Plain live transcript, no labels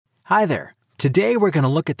Hi there. Today we're going to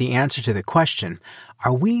look at the answer to the question,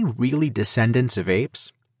 are we really descendants of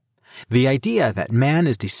apes? The idea that man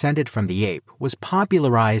is descended from the ape was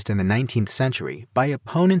popularized in the 19th century by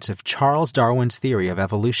opponents of Charles Darwin's theory of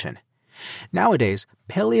evolution. Nowadays,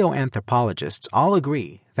 paleoanthropologists all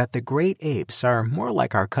agree that the great apes are more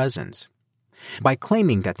like our cousins. By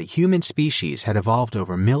claiming that the human species had evolved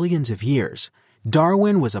over millions of years,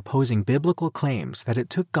 Darwin was opposing biblical claims that it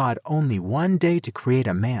took God only one day to create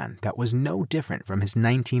a man that was no different from his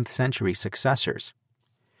 19th century successors.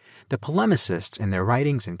 The polemicists in their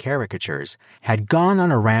writings and caricatures had gone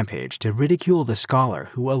on a rampage to ridicule the scholar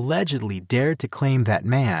who allegedly dared to claim that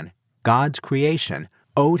man, God's creation,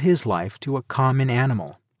 owed his life to a common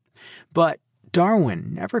animal. But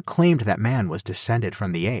Darwin never claimed that man was descended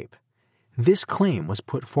from the ape. This claim was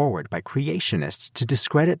put forward by creationists to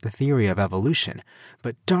discredit the theory of evolution,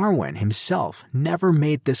 but Darwin himself never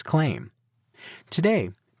made this claim.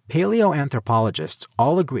 Today, paleoanthropologists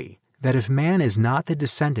all agree that if man is not the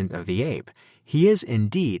descendant of the ape, he is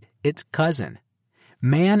indeed its cousin.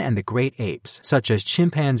 Man and the great apes, such as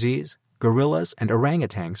chimpanzees, gorillas, and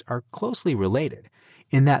orangutans, are closely related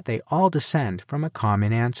in that they all descend from a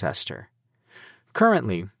common ancestor.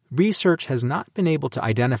 Currently, research has not been able to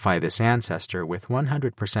identify this ancestor with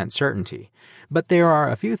 100% certainty, but there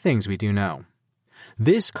are a few things we do know.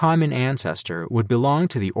 This common ancestor would belong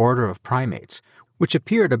to the order of primates, which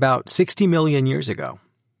appeared about 60 million years ago.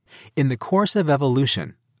 In the course of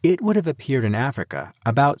evolution, it would have appeared in Africa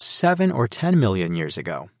about 7 or 10 million years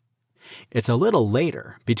ago. It's a little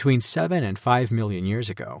later, between 7 and 5 million years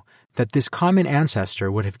ago, that this common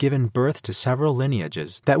ancestor would have given birth to several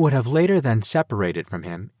lineages that would have later then separated from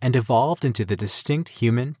him and evolved into the distinct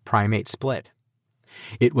human-primate split.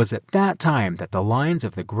 It was at that time that the lines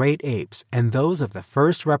of the great apes and those of the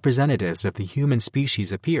first representatives of the human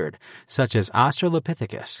species appeared, such as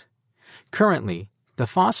Australopithecus. Currently, the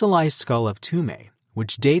fossilized skull of Tume,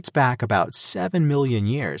 which dates back about 7 million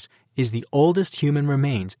years, is the oldest human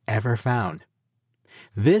remains ever found.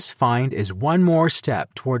 This find is one more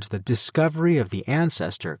step towards the discovery of the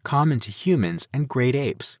ancestor common to humans and great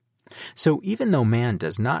apes. So even though man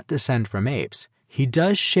does not descend from apes, he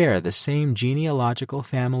does share the same genealogical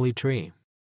family tree.